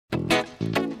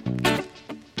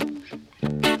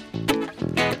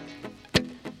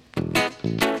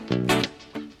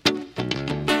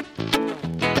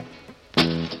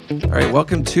All right,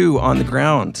 welcome to On the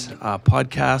Ground, a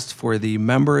podcast for the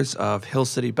members of Hill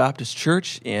City Baptist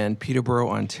Church in Peterborough,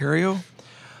 Ontario.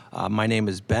 My name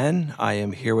is Ben. I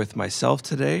am here with myself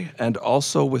today and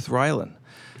also with Rylan,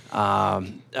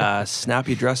 a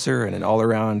snappy dresser and an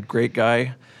all-around great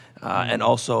guy, and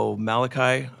also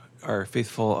Malachi, our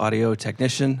faithful audio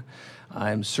technician.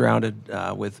 I'm surrounded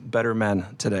with better men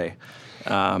today.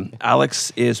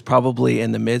 Alex is probably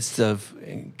in the midst of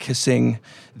kissing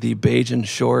the Bajan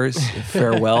shores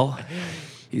farewell.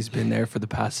 He's been there for the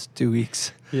past 2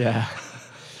 weeks. Yeah.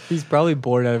 He's probably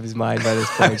bored out of his mind by this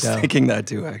I point was now. thinking that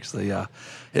too, actually, yeah.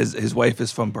 His wife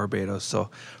is from Barbados, so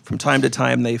from time to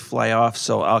time they fly off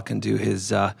so Al can do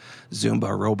his Zumba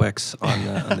aerobics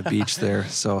on the beach there.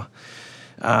 So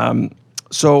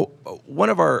one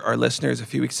of our listeners a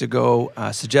few weeks ago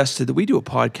suggested that we do a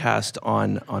podcast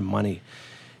on money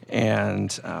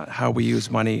and how we use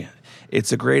money.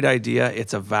 It's a great idea.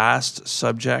 It's a vast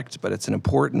subject, but it's an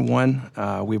important one.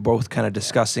 We both kind of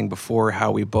discussing before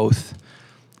how we both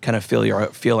kind of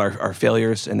feel our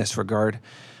failures in this regard.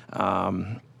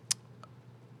 But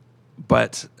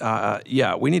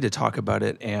we need to talk about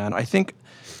it. And I think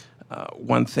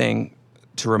one thing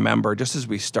to remember, just as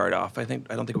we start off, I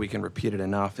don't think we can repeat it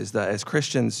enough, is that as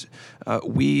Christians,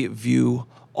 we view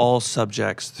all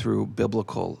subjects through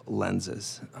biblical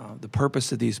lenses. The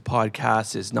purpose of these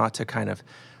podcasts is not to kind of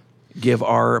give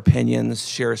our opinions,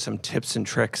 share some tips and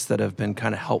tricks that have been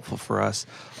kind of helpful for us.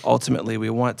 Ultimately, we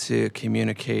want to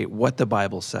communicate what the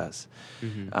Bible says.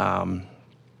 Mm-hmm.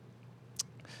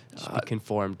 Should be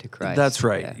conformed to Christ. That's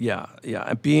right. Yeah.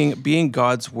 And being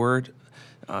God's word,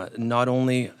 not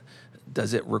only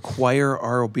does it require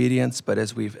our obedience, but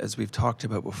as we've talked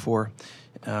about before,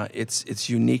 it's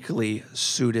uniquely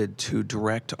suited to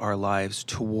direct our lives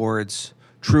towards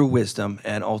true wisdom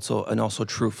and also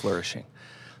true flourishing.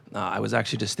 I was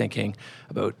actually just thinking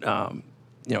about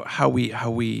how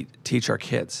we teach our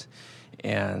kids,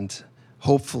 and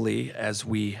hopefully as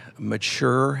we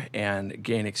mature and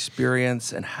gain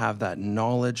experience and have that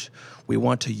knowledge, we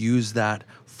want to use that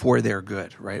for their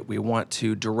good, right? We want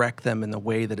to direct them in the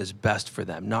way that is best for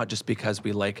them, not just because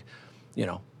we like,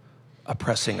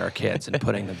 oppressing our kids and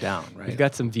putting them down, right? We've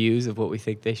got some views of what we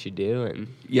think they should do, and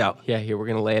here we're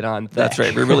going to lay it on thick. That's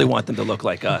right. We really want them to look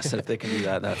like us, and if they can do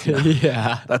that,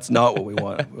 that's not what we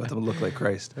want. We want them to look like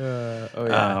Christ.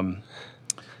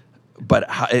 But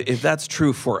if that's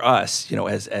true for us,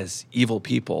 as evil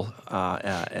people,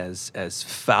 as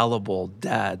fallible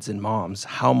dads and moms,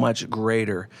 how much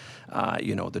greater,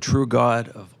 the true God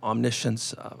of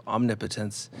omniscience,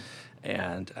 omnipotence,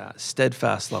 and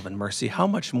steadfast love and mercy, how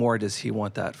much more does he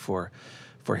want that for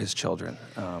his children?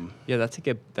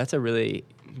 That's a really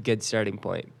good starting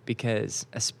point, because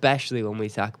especially when we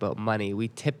talk about money,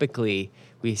 we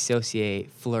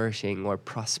associate flourishing or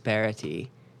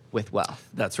prosperity with wealth.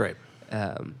 That's right.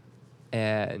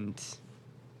 And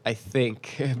I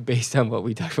think, based on what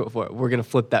we talked about before, we're going to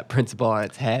flip that principle on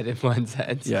its head in one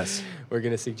sense. Yes. We're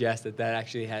going to suggest that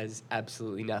actually has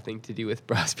absolutely nothing to do with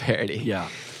prosperity. Yeah,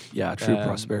 true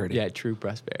prosperity. Yeah, true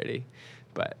prosperity.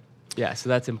 But, so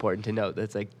that's important to note.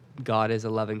 That's like God is a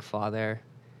loving Father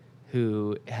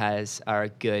who has our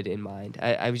good in mind.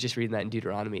 I was just reading that in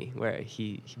Deuteronomy, where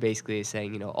he basically is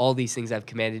saying, all these things I've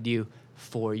commanded you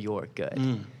for your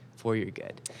good. For your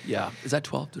good. Yeah. Is that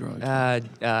 12? Deuteronomy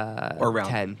 12? Or around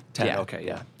 10. 10, yeah. Okay,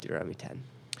 yeah. Deuteronomy 10.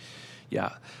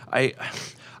 Yeah.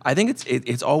 I think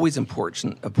it's always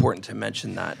important to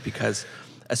mention that, because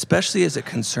especially as it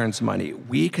concerns money,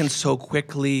 we can so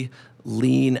quickly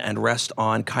lean and rest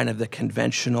on kind of the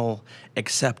conventional,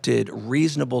 accepted,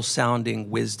 reasonable sounding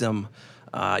wisdom,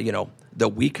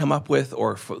 that we come up with,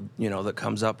 or that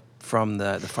comes up from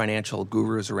the financial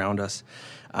gurus around us.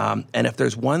 And if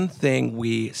there's one thing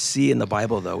we see in the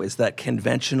Bible, though, is that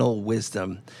conventional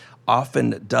wisdom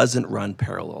often doesn't run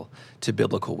parallel to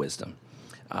biblical wisdom.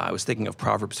 I was thinking of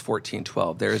Proverbs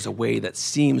 14:12. There is a way that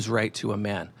seems right to a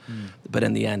man, but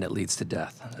in the end it leads to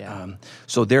death. Yeah.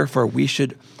 So therefore, we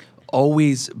should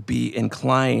always be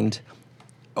inclined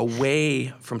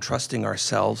away from trusting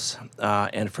ourselves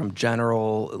and from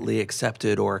generally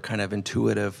accepted or kind of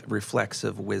intuitive,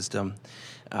 reflexive wisdom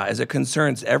as it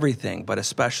concerns everything, but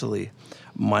especially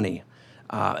money.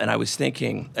 And I was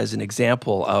thinking, as an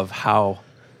example of how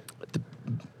the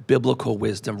biblical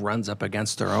wisdom runs up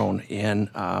against our own, in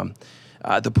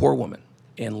the poor woman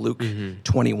in Luke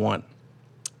 21.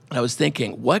 I was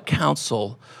thinking, what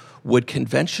counsel would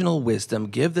conventional wisdom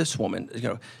give this woman?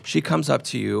 She comes up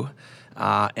to you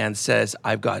and says,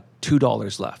 I've got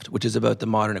 $2 left, which is about the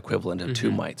modern equivalent of 2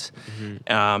 mites.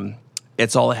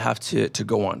 It's all I have to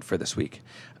go on for this week.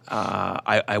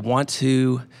 I want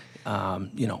to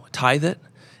tithe it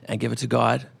and give it to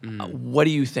God. What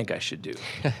do you think I should do?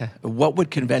 What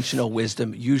would conventional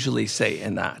wisdom usually say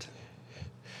in that?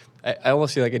 I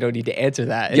almost feel like I don't need to answer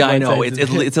that. Yeah, I know.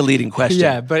 It's a leading question.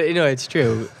 Yeah, but it's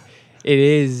true. It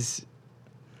is.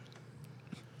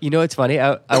 It's funny.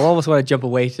 I almost want to jump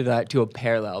away to a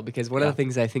parallel, because one of the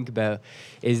things I think about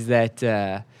is that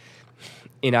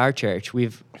in our church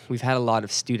we've had a lot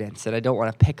of students, and I don't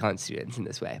want to pick on students in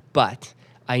this way, but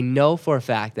I know for a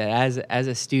fact that as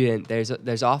a student,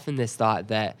 there's often this thought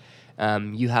that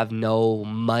you have no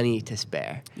money to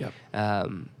spare. Yep.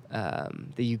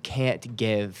 That you can't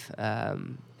give,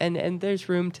 and there's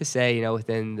room to say,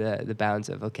 within the bounds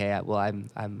of, okay, well,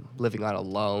 I'm living on a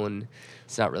loan,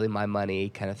 it's not really my money,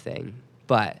 kind of thing.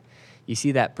 But you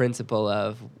see that principle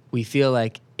of, we feel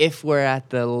like if we're at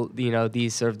the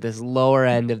this lower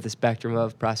end of the spectrum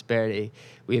of prosperity,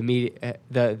 we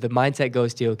the mindset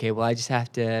goes to, okay, well, I just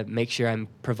have to make sure I'm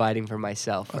providing for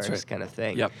myself first, kind of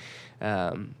thing. Yep.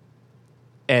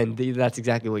 And that's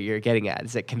exactly what you're getting at,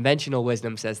 is that conventional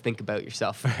wisdom says, think about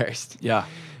yourself first. Yeah.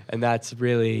 And that's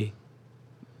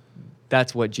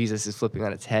what Jesus is flipping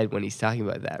on its head when he's talking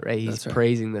about that, right? He's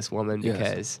praising this woman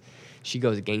because she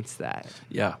goes against that.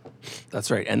 Yeah,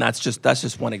 that's right. And that's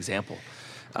just one example.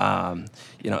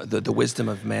 The wisdom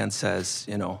of man says,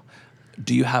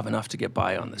 do you have enough to get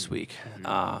by on this week?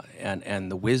 And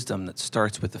the wisdom that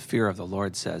starts with the fear of the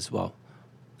Lord says, well,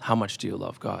 how much do you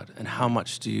love God, and how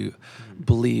much do you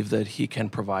believe that He can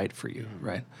provide for you,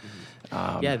 right?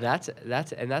 That's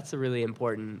a really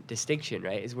important distinction,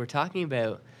 right? Is we're talking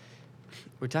about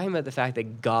the fact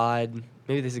that God.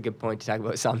 Maybe this is a good point to talk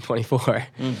about Psalm 24.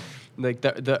 Like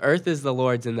the earth is the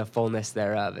Lord's and the fullness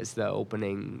thereof is the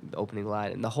opening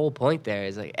line, and the whole point there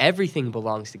is, like, everything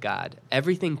belongs to God.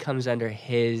 Everything comes under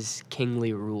His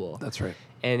kingly rule. That's right.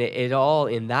 And it all,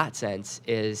 in that sense,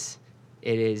 is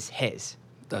His.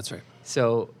 That's right.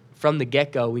 So from the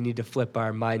get-go, we need to flip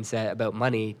our mindset about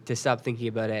money to stop thinking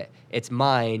about it's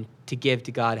mine, to give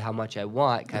to God how much I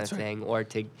want, kind of thing, or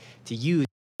to use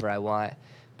whatever I want.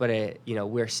 But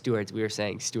we're stewards. We were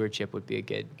saying stewardship would be a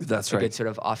good good sort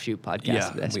of offshoot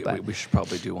podcast of this. We should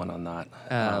probably do one on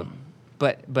that.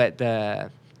 But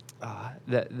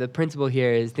the principle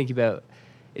here is thinking about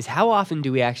is how often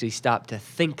do we actually stop to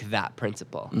think that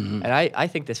principle? And I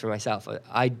think this for myself.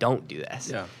 I don't do this.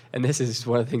 Yeah. And this is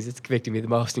one of the things that's convicting me the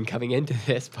most in coming into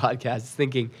this podcast, is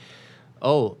thinking,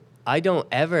 oh, I don't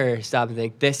ever stop and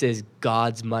think, this is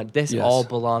God's money. This all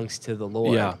belongs to the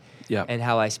Lord. Yeah. And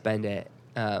how I spend it.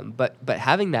 But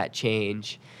having that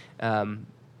change,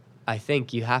 I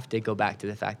think you have to go back to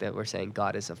the fact that we're saying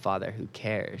God is a Father who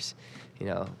cares.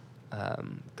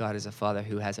 God is a Father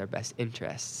who has our best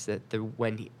interests. That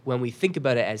when we think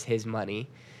about it as His money,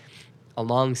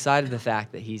 alongside of the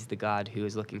fact that He's the God who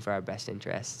is looking for our best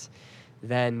interests,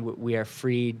 then we are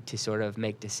freed to sort of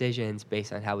make decisions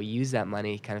based on how we use that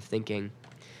money, kind of thinking,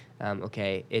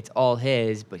 okay, it's all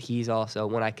His, but He's also,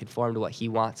 when I conform to what He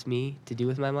wants me to do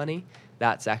with my money,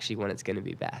 that's actually when it's going to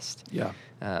be best. Yeah.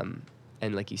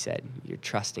 And like you said, you're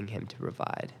trusting Him to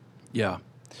provide. Yeah.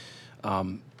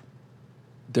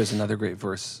 There's another great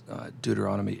verse,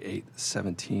 Deuteronomy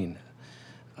 8:17,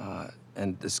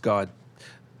 and this God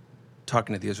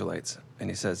talking to the Israelites, and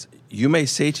He says, "You may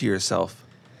say to yourself,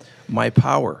 my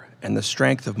power and the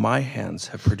strength of my hands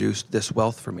have produced this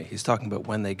wealth for me." He's talking about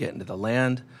when they get into the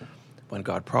land, when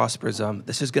God prospers them.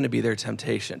 This is going to be their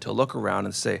temptation, to look around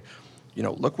and say,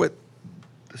 look what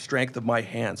the strength of my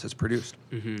hands has produced.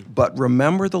 But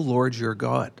remember the Lord your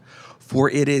God, for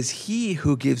it is He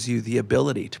who gives you the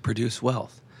ability to produce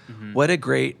wealth. What a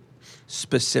great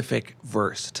specific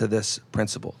verse to this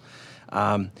principle.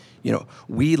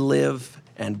 We live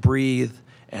and breathe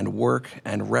and work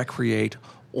and recreate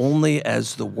only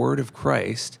as the Word of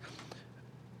Christ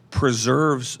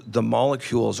preserves the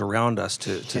molecules around us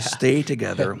to stay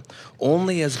together,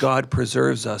 only as God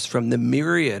preserves us from the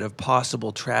myriad of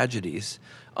possible tragedies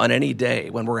on any day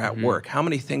when we're at work. How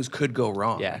many things could go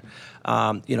wrong? Yeah.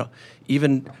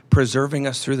 Even preserving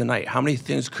us through the night, how many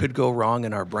things could go wrong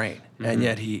in our brain? And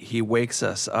yet He wakes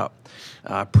us up,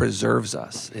 preserves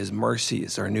us. His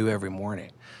mercies are new every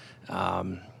morning.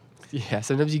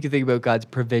 Sometimes you can think about God's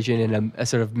provision in a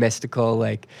sort of mystical,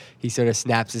 like He sort of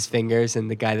snaps His fingers and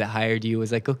the guy that hired you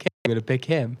was like, okay, I'm going to pick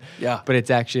him. Yeah. But it's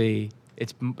actually,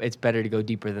 it's better to go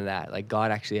deeper than that. Like,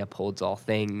 God actually upholds all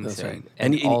things. That's right.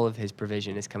 And all of His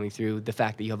provision is coming through the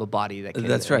fact that you have a body that can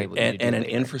That's right. enable you to do And an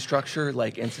labor. infrastructure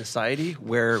like in society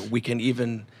where we can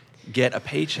even get a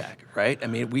paycheck, right? I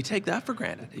mean, we take that for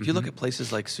granted. If you look at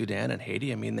places like Sudan and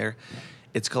Haiti, I mean,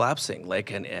 it's collapsing.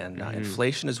 And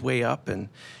inflation is way up, and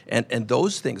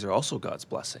those things are also God's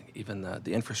blessing. Even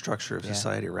the infrastructure of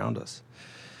society around us.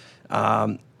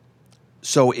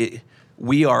 So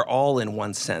we are all, in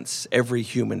one sense, every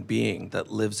human being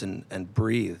that lives and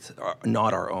breathes, are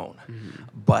not our own.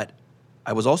 But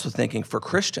I was also thinking, for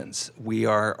Christians, we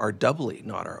are doubly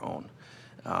not our own.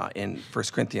 In 1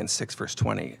 Corinthians 6, verse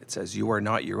 20, it says, "You are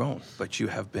not your own, but you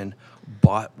have been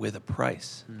bought with a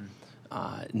price."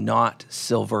 Not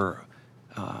silver,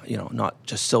 not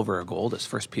just silver or gold, as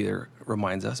 1 Peter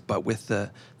reminds us, but with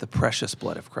the precious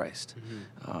blood of Christ,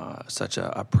 such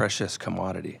a precious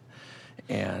commodity.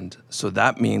 And so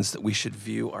that means that we should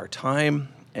view our time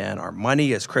and our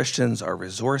money as Christians, our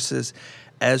resources,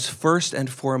 as first and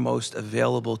foremost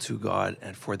available to God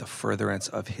and for the furtherance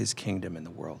of his kingdom in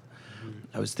the world.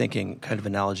 I was thinking, kind of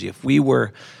analogy, if we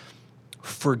were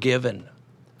forgiven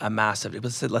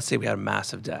let's say we had a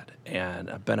massive debt and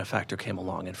a benefactor came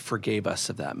along and forgave us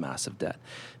of that massive debt.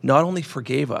 Not only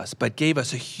forgave us, but gave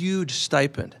us a huge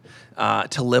stipend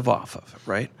to live off of,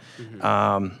 right?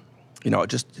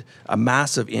 Just a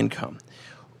massive income.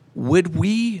 Would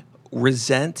we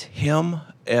resent him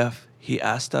if he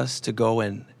asked us to go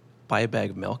and buy a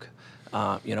bag of milk,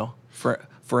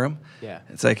 for him? Yeah.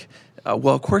 It's like,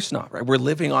 well, of course not, right? We're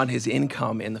living on his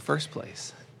income in the first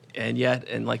place. And yet,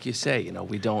 and like you say,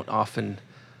 we don't often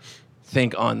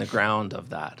think on the ground of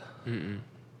that.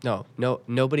 No,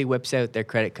 nobody whips out their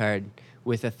credit card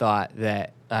with a thought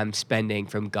that I'm spending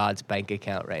from God's bank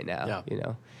account right now,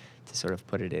 to sort of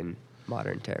put it in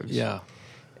modern terms. Yeah.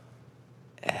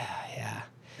 Yeah.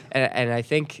 And I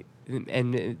think,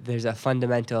 and there's a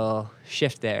fundamental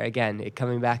shift there. Again,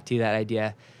 coming back to that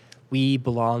idea, we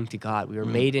belong to God. We were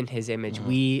made in his image.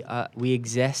 We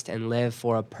exist and live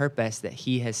for a purpose that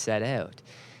he has set out.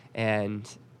 And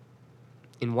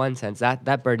in one sense,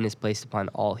 that burden is placed upon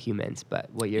all humans. But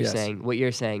what you're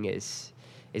saying is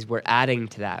we're adding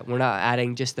to that. We're not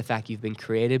adding just the fact you've been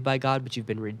created by God, but you've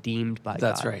been redeemed by God.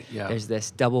 That's right, yeah. There's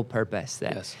this double purpose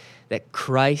that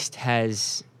Christ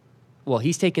has,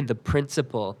 he's taken the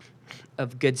principle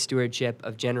of good stewardship,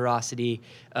 of generosity,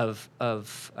 of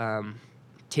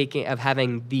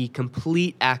having the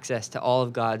complete access to all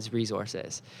of God's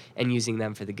resources and using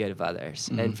them for the good of others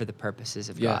and for the purposes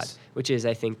of God, which is,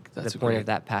 I think, the point of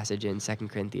that passage in 2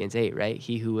 Corinthians 8, right?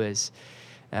 He who was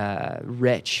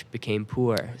rich became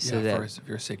poor. So that, for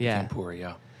your sake became poor,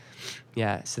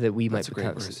 Yeah, so that we That's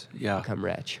might become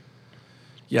rich.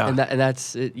 Yeah. And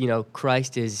that's,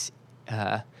 Christ is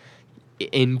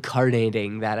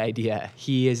incarnating that idea.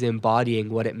 He is embodying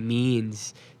what it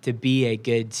means to be a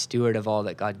good steward of all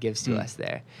that God gives to us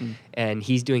there. And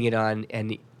he's doing it on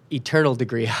an eternal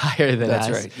degree higher than us.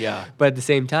 That's right, yeah. But at the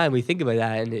same time, we think about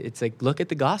that, and it's like, look at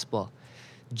the gospel.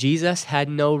 Jesus had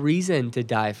no reason to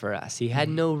die for us. He had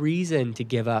no reason to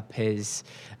give up his,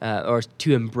 or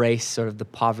to embrace sort of the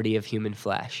poverty of human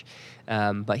flesh.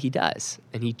 But he does.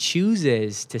 And he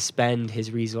chooses to spend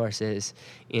his resources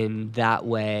in that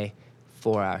way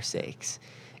for our sakes.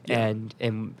 Yeah.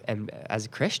 And as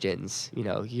Christians,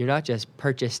 you're not just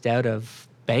purchased out of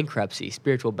bankruptcy,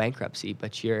 spiritual bankruptcy,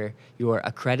 but you're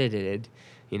accredited,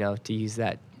 to use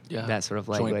that sort of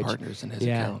language. Joint partners in his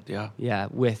account, Yeah,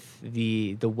 with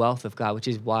the wealth of God, which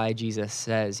is why Jesus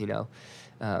says,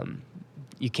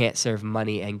 you can't serve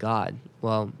money and God.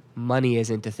 Well, money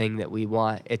isn't the thing that we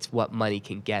want. It's what money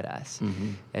can get us.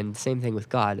 And same thing with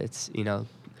God. It's,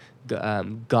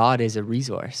 God is a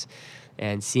resource.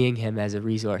 And seeing him as a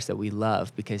resource that we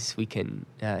love because he can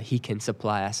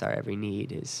supply us our every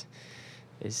need is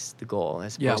the goal.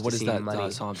 As opposed what to is that money.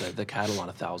 song? The cattle on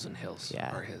 1,000 hills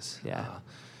are his. Yeah.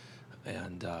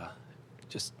 And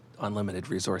just unlimited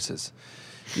resources.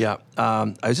 Yeah.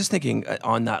 I was just thinking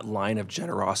on that line of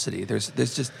generosity, there's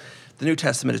just, the New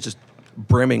Testament is just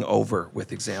brimming over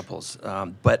with examples.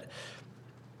 But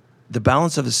the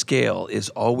balance of the scale is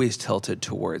always tilted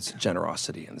towards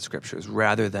generosity in the scriptures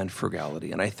rather than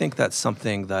frugality. And I think that's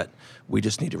something that we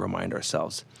just need to remind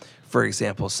ourselves. For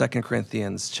example, 2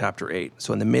 Corinthians chapter 8.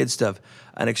 So in the midst of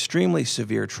an extremely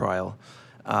severe trial,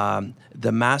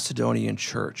 the Macedonian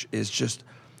church is just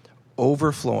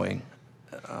overflowing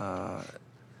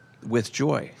with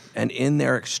joy. And in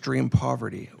their extreme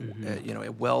poverty,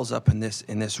 it wells up in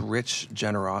this rich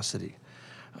generosity.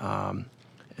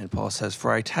 And Paul says,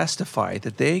 "For I testify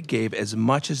that they gave as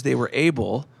much as they were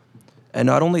able, and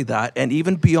not only that, and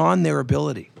even beyond their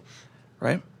ability,"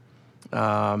 right?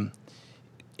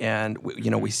 And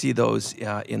we see those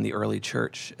in the early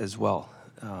church as well,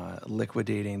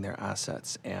 liquidating their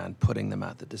assets and putting them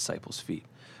at the disciples' feet.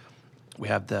 We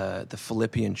have the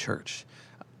Philippian church.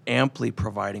 amply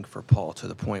providing for Paul to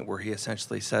the point where he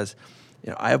essentially says,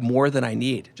 I have more than I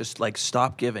need. Just like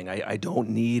stop giving. I don't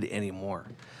need any more.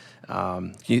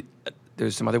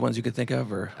 There's some other ones you could think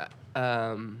of, or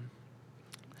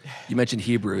you mentioned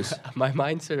Hebrews. My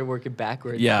mind started working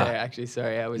backwards. Yeah. There, actually,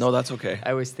 sorry. No, that's okay.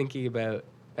 I was thinking about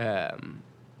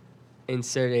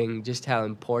inserting just how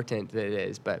important that it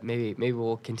is, but maybe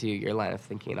we'll continue your line of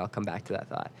thinking, and I'll come back to that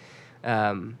thought.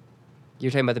 You're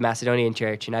talking about the Macedonian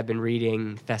church, and I've been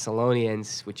reading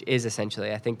Thessalonians, which is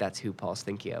essentially, I think that's who Paul's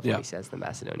thinking of when he says the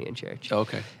Macedonian church.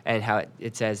 Okay. And how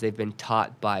it says they've been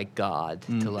taught by God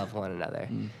to love one another.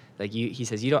 Like he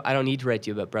says, I don't need to write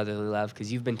to you about brotherly love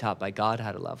because you've been taught by God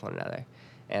how to love one another.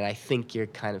 And I think you're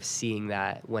kind of seeing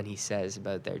that when he says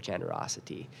about their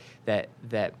generosity, that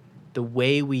the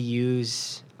way we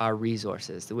use our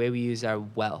resources, the way we use our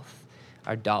wealth,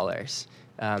 our dollars,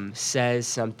 says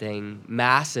something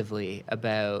massively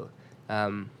about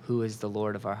who is the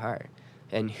Lord of our heart,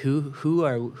 and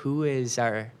who is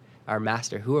our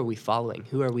master. Who are we following?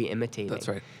 Who are we imitating? That's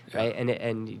right. Yeah. Right.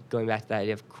 And going back to that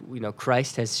idea of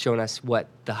Christ has shown us what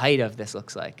the height of this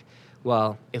looks like.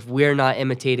 Well, if we're not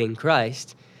imitating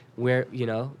Christ, we're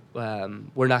not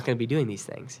going to be doing these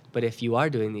things. But if you are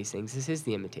doing these things, this is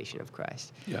the imitation of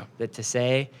Christ. Yeah. That to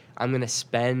say, I'm going to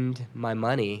spend my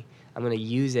money, I'm going to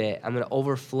use it, I'm going to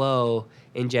overflow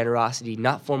in generosity,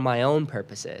 not for my own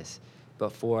purposes,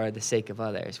 but for the sake of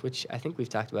others, which I think we've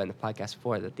talked about in the podcast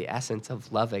before, that the essence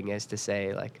of loving is to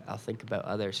say, like, I'll think about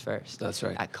others first. That's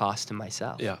right. At cost to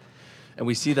myself. Yeah. And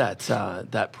we see that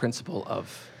that principle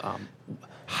of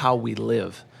how we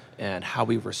live and how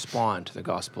we respond to the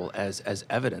gospel as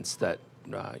evidence that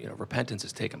repentance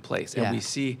has taken place. And we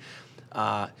see,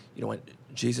 when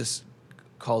Jesus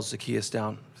calls Zacchaeus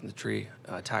down from the tree,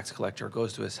 tax collector,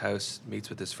 goes to his house, meets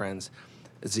with his friends.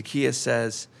 Zacchaeus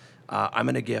says, I'm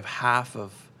going to give half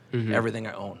of everything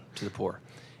I own to the poor.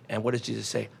 And what does Jesus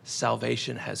say?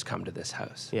 Salvation has come to this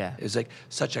house. Yeah. It's like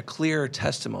such a clear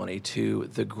testimony to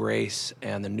the grace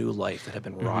and the new life that have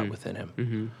been wrought within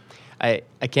him. I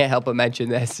can't help but mention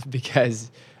this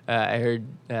because I heard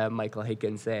Michael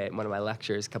Higgins say it in one of my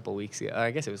lectures a couple weeks ago. Or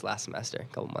I guess it was last semester,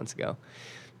 a couple months ago.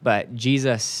 But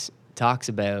Jesus talks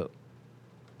about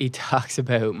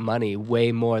money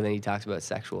way more than he talks about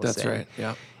sexual sin. That's right,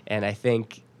 yeah. And I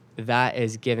think that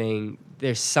is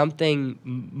there's something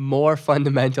more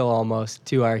fundamental almost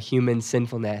to our human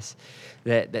sinfulness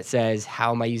that says,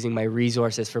 how am I using my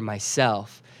resources for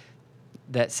myself?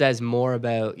 That says more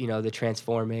about, the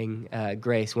transforming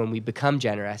grace when we become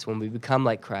generous, when we become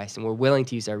like Christ, and we're willing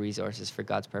to use our resources for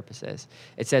God's purposes.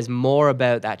 It says more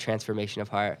about that transformation of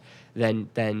heart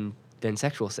than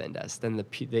sexual sin does, than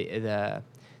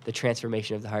the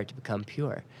transformation of the heart to become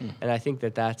pure. And I think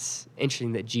that's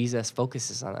interesting that Jesus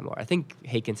focuses on that more. I think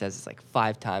Haken says it's like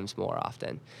 5 times more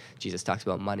often Jesus talks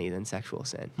about money than sexual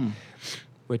sin,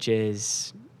 which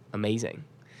is amazing.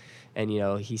 And,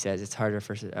 he says it's harder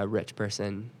for a rich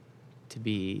person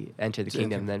to enter the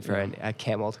kingdom than for a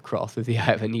camel to crawl through the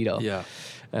eye of a needle. Yeah.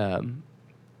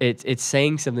 It's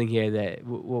saying something here that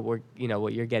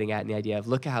what you're getting at in the idea of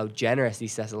look at how generous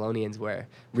these Thessalonians were,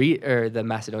 the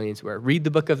Macedonians were. Read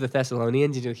the book of the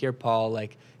Thessalonians, and you'll hear Paul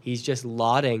he's just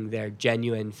lauding their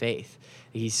genuine faith.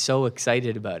 He's so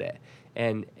excited about it,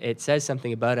 and it says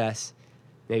something about us.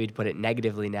 Maybe to put it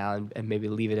negatively now, and maybe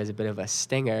leave it as a bit of a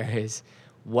stinger is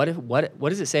what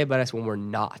does it say about us when we're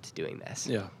not doing this?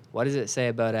 Yeah. What does it say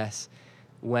about us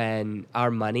when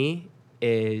our money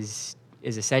is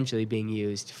essentially being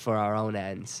used for our own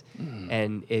ends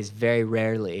and is very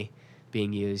rarely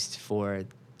being used for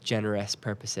generous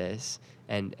purposes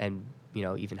and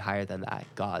even higher than that,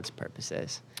 God's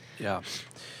purposes? Yeah.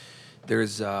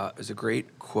 There's a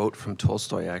great quote from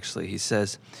Tolstoy, actually. He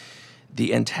says,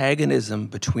 "The antagonism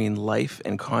between life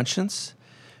and conscience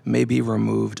may be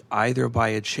removed either by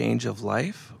a change of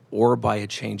life or by a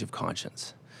change of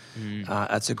conscience."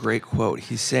 That's a great quote.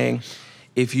 He's saying,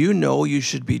 if you know you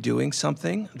should be doing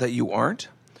something that you aren't,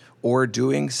 or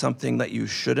doing something that you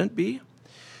shouldn't be,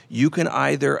 you can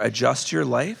either adjust your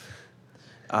life,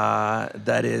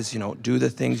 that is, do the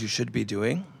things you should be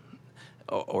doing,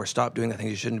 or stop doing the things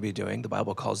you shouldn't be doing. The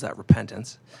Bible calls that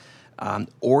repentance.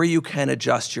 Or you can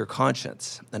adjust your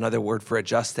conscience. Another word for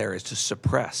adjust there is to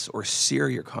suppress or sear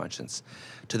your conscience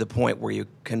to the point where you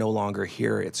can no longer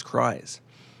hear its cries.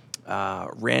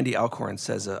 Randy Alcorn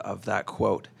says of that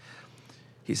quote,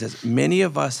 he says, "Many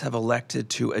of us have elected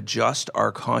to adjust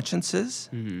our consciences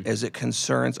as it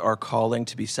concerns our calling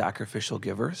to be sacrificial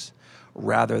givers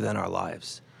rather than our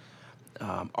lives.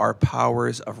 Our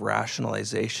powers of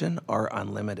rationalization are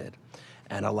unlimited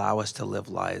and allow us to live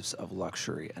lives of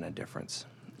luxury and indifference."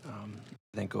 I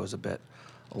think goes a bit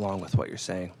along with what you're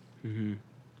saying. You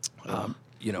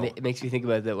know, It makes me think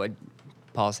about that what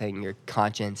Paul's saying, your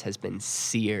conscience has been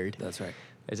seared. that's right.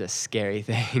 Is a scary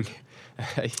thing.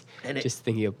 And Just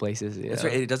thinking of places. That's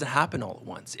right. It doesn't happen all at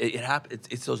once. It happens.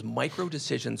 It's those micro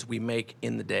decisions we make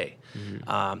in the day.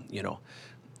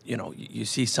 You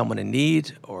see someone in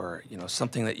need, or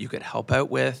something that you could help out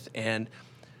with, and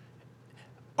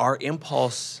our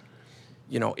impulse,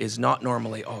 is not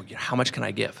normally, how much can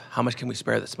I give? How much can we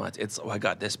spare this month? It's, I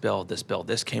got this bill,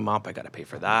 this came up, I got to pay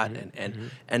for that,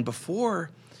 and before.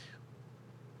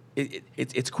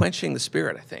 It's quenching the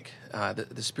spirit, I think.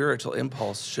 The spiritual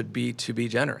impulse should be to be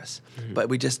generous. But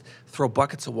we just throw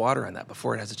buckets of water on that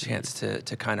before it has a chance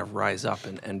to kind of rise up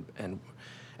and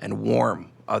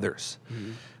warm others.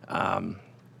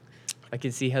 I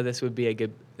can see how this would be a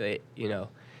good,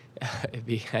 it'd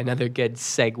be another good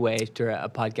segue to a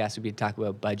podcast would be to talk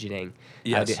about budgeting.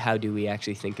 Yes. How do we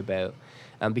actually think about,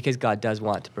 because God does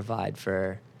want to provide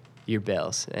for your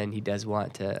bills, and he does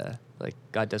want to,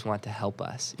 God does want to help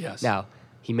us. Yes. Now,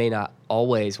 he may not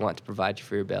always want to provide you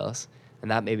for your bills, and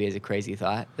that maybe is a crazy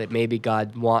thought, that maybe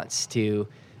God wants to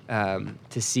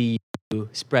see you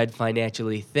spread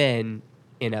financially thin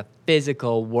in a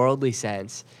physical, worldly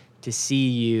sense, to see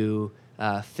you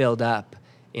filled up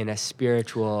in a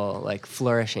spiritual,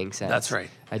 flourishing sense. That's right.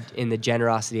 In the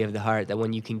generosity of the heart, that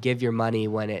when you can give your money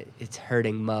when it's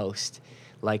hurting most,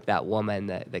 like that woman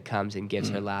that comes and gives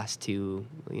her last 2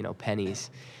 pennies,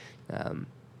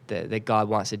 that God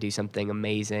wants to do something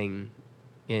amazing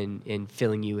in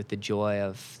filling you with the joy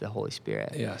of the Holy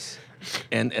Spirit. Yes,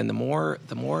 and the more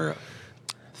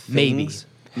Maybe. things,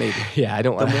 maybe Yeah, I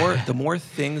don't want the more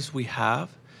things we have.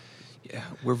 Yeah,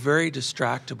 we're very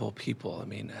distractible people. I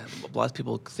mean, a lot of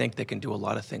people think they can do a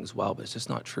lot of things well, but it's just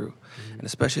not true. And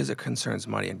especially as it concerns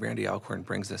money, and Randy Alcorn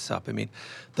brings this up. I mean,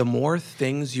 the more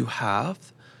things you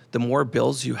have, the more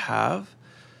bills you have,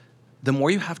 the more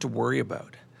you have to worry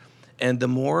about. And the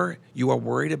more you are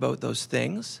worried about those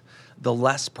things, the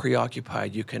less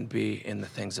preoccupied you can be in the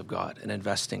things of God and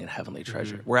investing in heavenly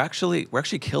treasure. We're actually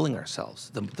killing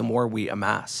ourselves the more we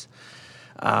amass.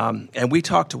 And we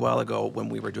talked a while ago when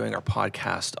we were doing our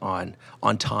podcast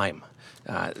on time,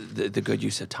 the good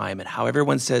use of time, and how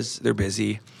everyone says they're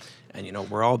busy, and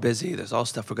we're all busy. There's all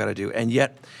stuff we've got to do, and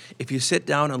yet if you sit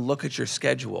down and look at your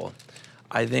schedule,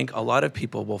 I think a lot of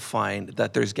people will find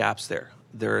that there's gaps there.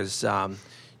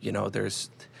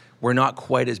 We're not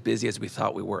quite as busy as we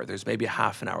thought we were. There's maybe a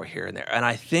half an hour here and there, and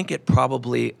I think it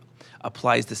probably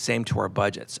applies the same to our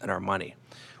budgets and our money,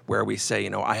 where we say, I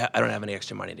don't have any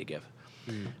extra money to give.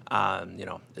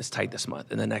 It's tight this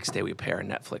month, and the next day we pay our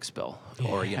Netflix bill,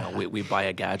 or we buy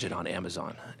a gadget on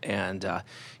Amazon, and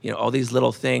all these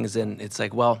little things, and it's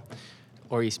like, well,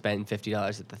 or you spend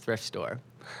 $50 at the thrift store.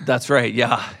 That's right.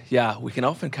 Yeah. We can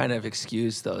often kind of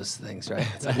excuse those things, right?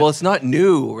 It's like, well, it's not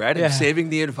new, right? Yeah. I'm saving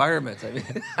the environment. I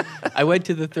mean, I went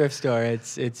to the thrift store.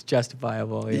 It's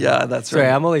justifiable. Yeah, that's Sorry,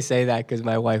 right. I'm only saying that because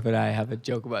my wife and I have a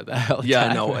joke about that all the yeah,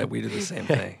 time. no, we do the same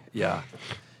thing. Yeah.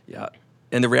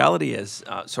 And the reality is,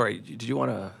 sorry, did you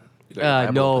want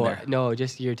to? No.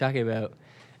 Just you're talking about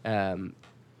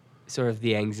sort of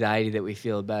the anxiety that we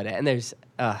feel about it, and there's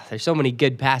so many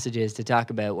good passages to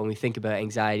talk about when we think about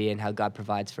anxiety and how God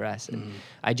provides for us. And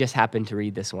I just happened to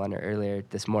read this one earlier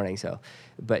this morning.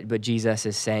 But Jesus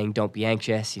is saying, don't be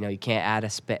anxious. You can't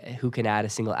who can add a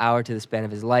single hour to the span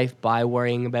of his life by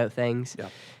worrying about things. Yeah.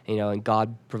 And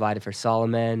God provided for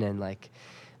Solomon, and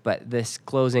but this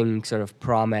closing sort of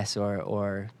promise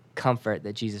or comfort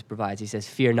that Jesus provides, he says,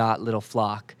 "Fear not, little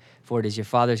flock, for it is your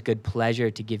Father's good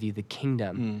pleasure to give you the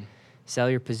kingdom. Sell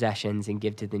your possessions and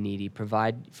give to the needy.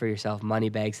 Provide for yourself money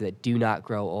bags that do not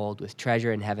grow old, with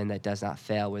treasure in heaven that does not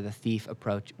fail,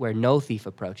 where no thief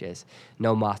approaches,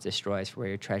 no moth destroys. For where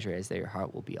your treasure is, there your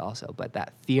heart will be also." But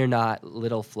that fear not,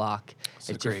 little flock,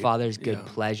 it's your Father's good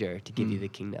pleasure to give you the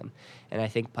kingdom. And I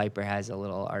think Piper has a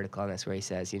little article on this where he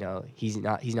says, he's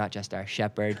not just our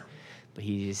shepherd, but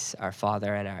he's our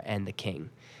Father and the King.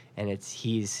 And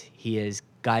he is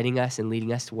guiding us and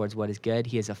leading us towards what is good.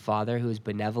 He is a Father who is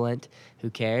benevolent, who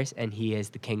cares, and he is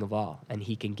the King of all, and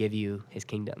he can give you his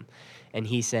kingdom. And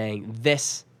he's saying,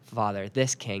 this Father,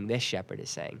 this King, this shepherd is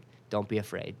saying, don't be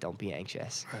afraid, don't be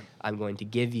anxious. Right. I'm going to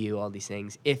give you all these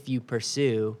things if you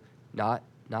pursue not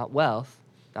wealth,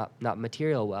 not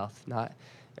material wealth, not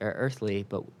or earthly,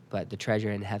 but the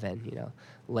treasure in heaven.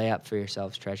 Lay up for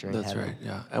yourselves treasure in heaven. That's right.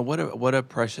 Yeah. And what a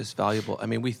precious, valuable. I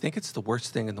mean, we think it's the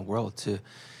worst thing in the world to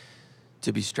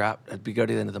be strapped, be go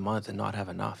to the end of the month and not have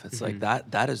enough. It's like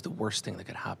that is the worst thing that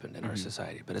could happen in our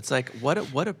society. But it's like,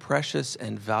 what a precious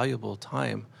and valuable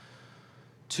time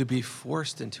to be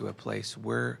forced into a place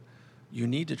where you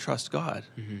need to trust God.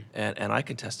 And I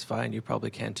can testify, and you probably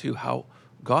can too, how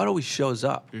God always shows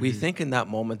up. We think in that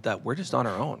moment that we're just on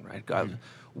our own, right? God,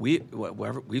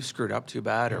 we've screwed up too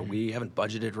bad, or we haven't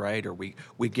budgeted right, or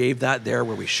we gave that there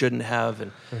where we shouldn't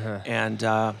have,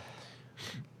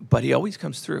 but He always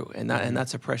comes through, and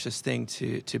that's a precious thing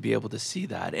to be able to see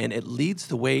that, and it leads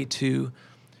the way to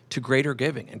greater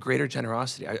giving and greater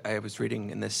generosity. I was reading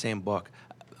in this same book.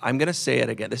 I'm going to say it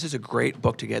again. This is a great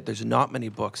book to get. There's not many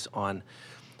books on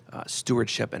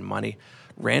stewardship and money.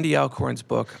 Randy Alcorn's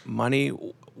book, Money,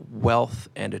 Wealth,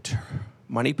 and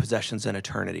Money, Possessions, and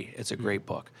Eternity. It's a great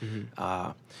book.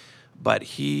 But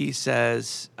he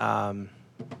says, Rylan,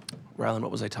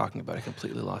 what was I talking about? I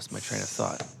completely lost my train of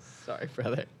thought. Sorry,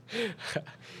 brother.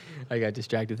 I got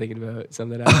distracted thinking about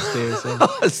something else too.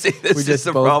 So See, this we is just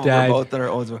the both problem. died. We're both on our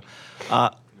own.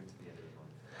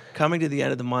 Coming to the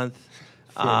end of the month,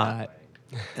 Fear not.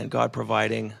 and God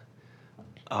providing.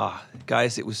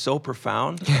 Guys, it was so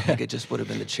profound. I think it just would have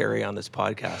been the cherry on this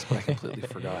podcast, but I completely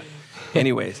forgot.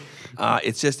 Anyways,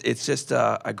 it's just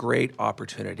a great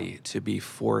opportunity to be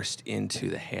forced into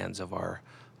the hands of our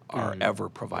ever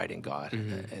providing God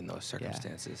in those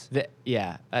circumstances.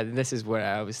 This is what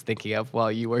I was thinking of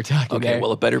while you were talking. Okay, there.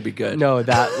 well, it better be good. No,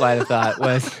 that line of thought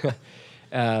was,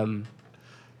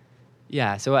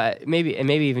 So maybe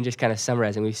even just kind of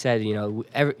summarizing, we've said,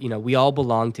 we all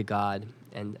belong to God,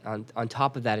 and on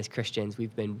top of that, as Christians,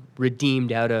 we've been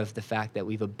redeemed out of the fact that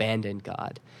we've abandoned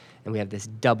God, and we have this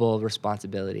double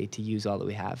responsibility to use all that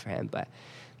we have for Him. But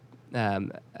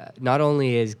not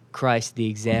only is Christ the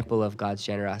example of God's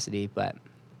generosity, but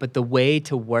the way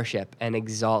to worship and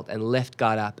exalt and lift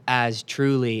God up as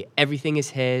truly everything is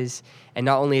His, and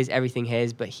not only is everything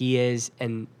His, but He is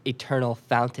an eternal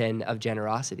fountain of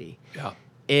generosity. Yeah.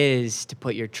 Is to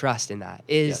put your trust in that,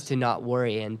 is to not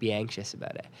worry and be anxious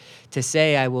about it. To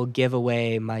say, I will give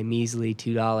away my measly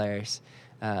 $2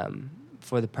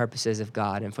 for the purposes of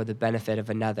God and for the benefit of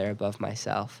another above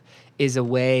myself, is a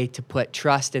way to put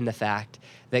trust in the fact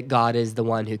that God is the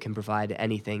one who can provide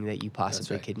anything that you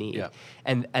possibly could need. Yeah.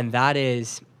 And that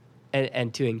is,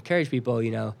 and to encourage people,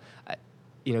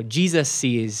 Jesus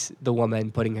sees the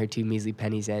woman putting her 2 measly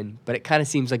pennies in, but it kind of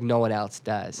seems like no one else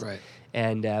does. Right.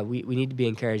 And we need to be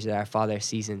encouraged that our Father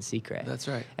sees in secret. That's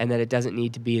right. And that it doesn't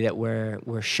need to be that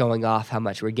we're showing off how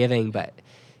much we're giving, but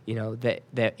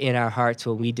that in our hearts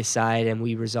when we decide and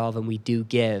we resolve and we do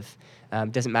give,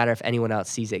 doesn't matter if anyone else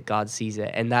sees it, God sees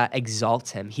it, and that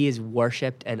exalts Him. He is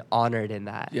worshipped and honored in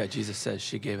that. Yeah, Jesus says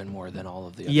she gave in more than all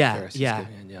of the other Pharisees gave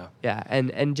in. Yeah,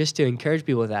 and just to encourage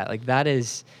people with that, that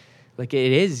is, it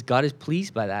is, God is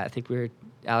pleased by that. I think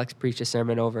Alex preached a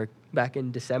sermon over back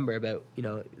in December about,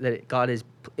 that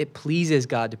it pleases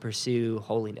God to pursue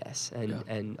holiness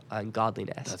and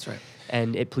godliness. That's right.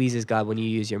 And it pleases God when you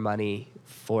use your money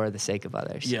for the sake of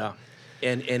others. Yeah.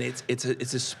 And it's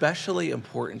especially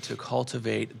important to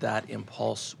cultivate that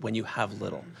impulse when you have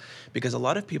little, because a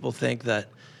lot of people think that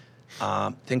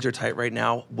things are tight right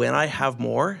now. When I have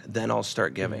more, then I'll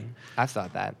start giving. I've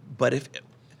thought that. But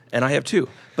and I have too.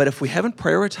 But if we haven't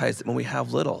prioritized it when we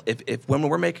have little, if when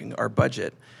we're making our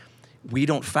budget, we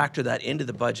don't factor that into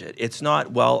the budget. It's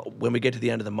not, well, when we get to the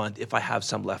end of the month, if I have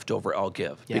some left over, I'll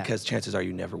give, because chances are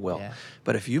you never will. Yeah.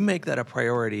 But if you make that a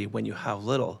priority when you have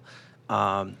little,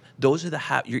 those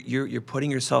are you're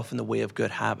putting yourself in the way of good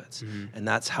habits, and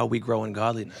that's how we grow in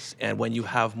godliness. And when you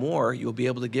have more, you'll be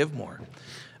able to give more.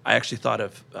 I actually thought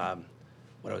of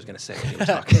what I was going to say when you were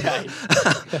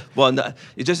talking. Well, no,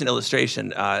 it's just an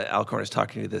illustration. Alcorn is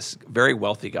talking to this very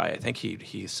wealthy guy. I think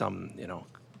he's some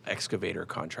excavator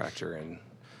contractor in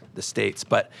the States,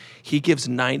 but he gives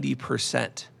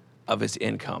 90% of his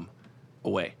income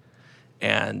away,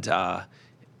 and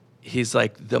he's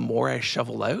like, the more I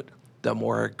shovel out, the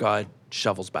more God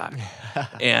shovels back.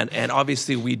 and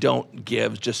obviously we don't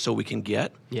give just so we can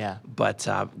get. Yeah. But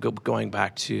going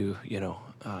back to,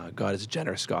 God is a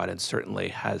generous God and certainly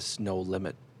has no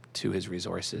limit to His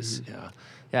resources. Mm-hmm.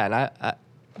 Yeah. And I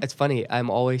it's funny, I'm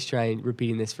always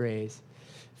repeating this phrase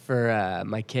for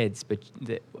my kids, but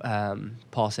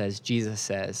Jesus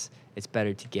says, it's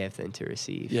better to give than to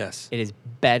receive. Yes. It is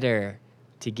better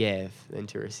to give than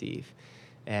to receive.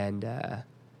 And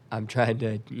I'm trying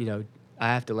to, I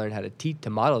have to learn how to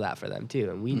model that for them too,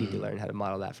 and we need to learn how to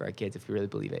model that for our kids if we really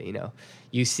believe it.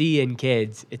 You see in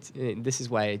kids, this is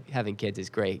why having kids is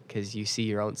great, because you see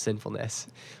your own sinfulness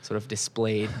sort of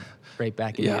displayed right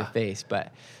back in your face.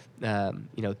 But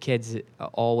kids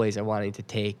always are wanting to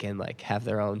take and have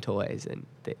their own toys, and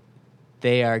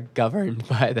they are governed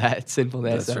by that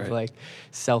sinfulness of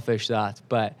selfish thoughts.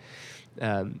 But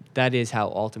that is how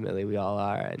ultimately we all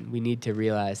are, and we need to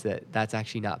realize that that's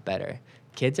actually not better.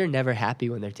 kids are never happy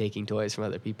when they're taking toys from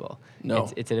other people.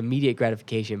 No. It's an immediate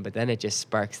gratification, but then it just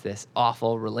sparks this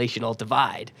awful relational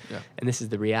divide. Yeah. And this is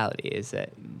the reality, is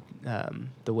that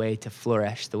the way to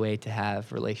flourish, the way to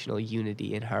have relational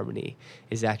unity and harmony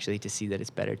is actually to see that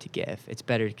it's better to give. It's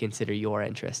better to consider your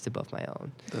interests above my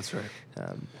own. That's right.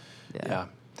 Yeah.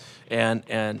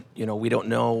 And we don't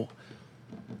know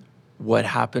what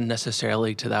happened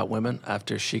necessarily to that woman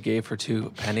after she gave her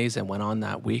 2 pennies and went on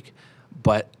that week.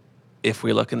 But if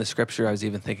we look in the scripture, I was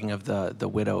even thinking of the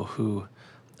widow who,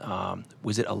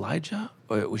 was it Elijah?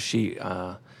 Or was she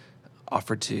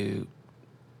offered to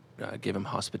give him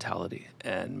hospitality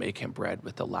and make him bread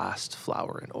with the last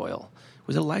flour and oil?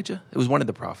 Was it Elijah? It was one of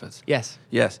the prophets. Yes.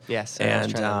 Yes. Yes. I And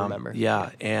was trying to remember. Yeah.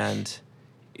 And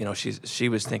she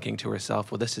was thinking to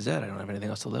herself, well, this is it. I don't have anything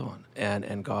else to live on.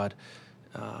 And God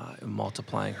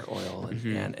multiplying her oil.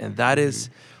 And that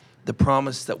is the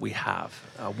promise that we have.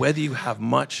 Whether you have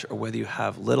much or whether you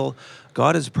have little,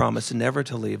 God has promised never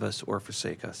to leave us or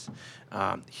forsake us.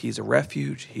 He's a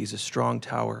refuge. He's a strong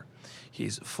tower.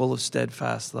 He's full of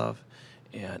steadfast love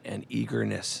and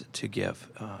eagerness to give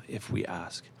if we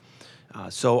ask.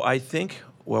 So I think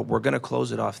we're going to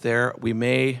close it off there. We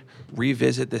may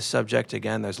revisit this subject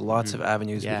again. There's lots of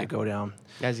avenues we could go down.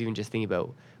 I was even just thinking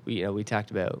about, we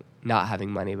talked about not having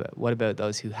money, but what about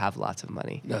those who have lots of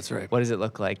money? That's right. What does it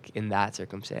look like in that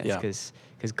circumstance? Yeah.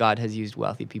 Because God has used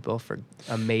wealthy people for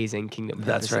amazing kingdom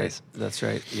purposes. That's right. That's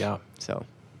right. Yeah. So,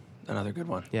 Another good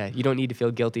one. yeah, you don't need to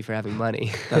feel guilty for having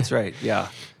money. That's right. Yeah.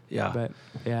 Yeah. But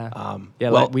yeah,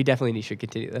 well- we definitely should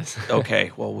continue this.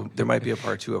 Okay. Well, there might be a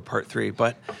part 2 or part 3,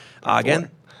 but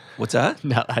again, what's that?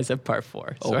 No, I said part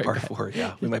 4. Oh, Sorry, part Brett. 4.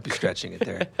 Yeah. We might be stretching it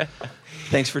there.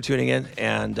 Thanks for tuning in,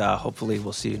 and hopefully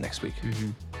we'll see you next week.